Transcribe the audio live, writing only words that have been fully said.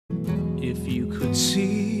If you could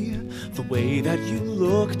see the way that you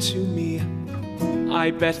look to me,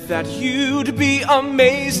 I bet that you'd be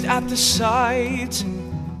amazed at the sight.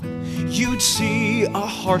 You'd see a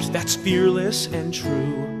heart that's fearless and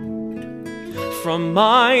true. From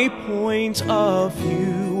my point of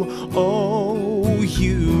view, oh,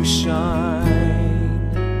 you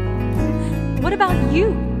shine. What about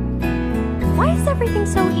you? Why is everything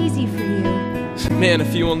so easy for you? Man,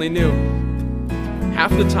 if you only knew.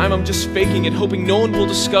 Half the time I'm just faking it, hoping no one will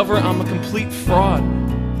discover I'm a complete fraud.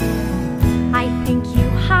 I think you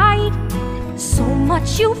hide so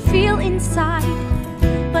much you feel inside,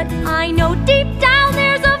 but I know deep down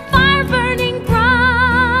there's a fire burning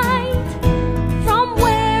bright. From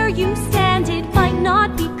where you stand it might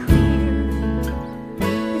not be clear,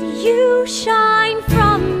 but you shine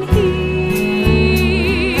from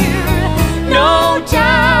here. No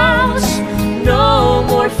doubts, no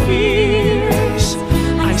more fears.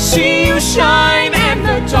 I see you shine and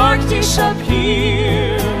the dark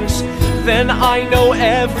disappears. Then I know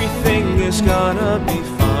everything is gonna be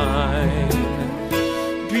fine,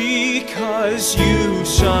 because you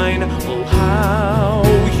shine, oh how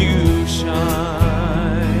you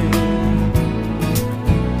shine.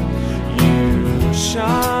 You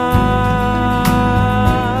shine.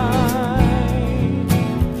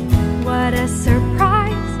 What a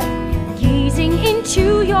surprise, gazing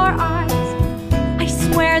into your eyes. I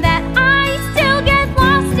swear that I still get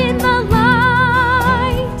lost in the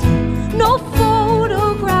light. No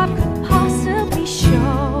photograph could possibly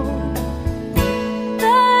show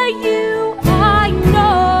the you I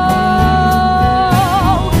know.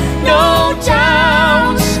 No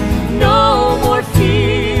doubts, no more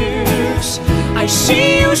fears. I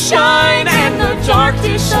see you shine and the dark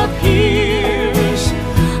disappears.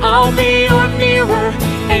 I'll be your mirror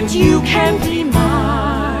and you can be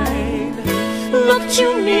mine. Look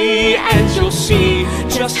to me and you'll see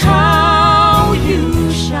just how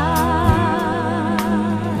you shine.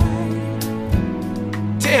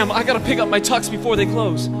 Damn, I gotta pick up my tux before they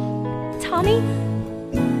close. Tommy,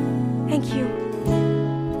 thank you.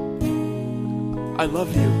 I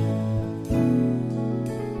love you.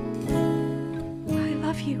 I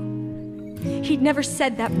love you. He'd never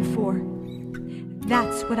said that before.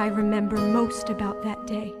 That's what I remember most about that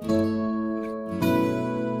day.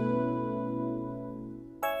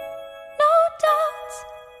 No doubts,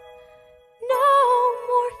 no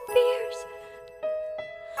more fears.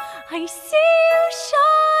 I see you shine.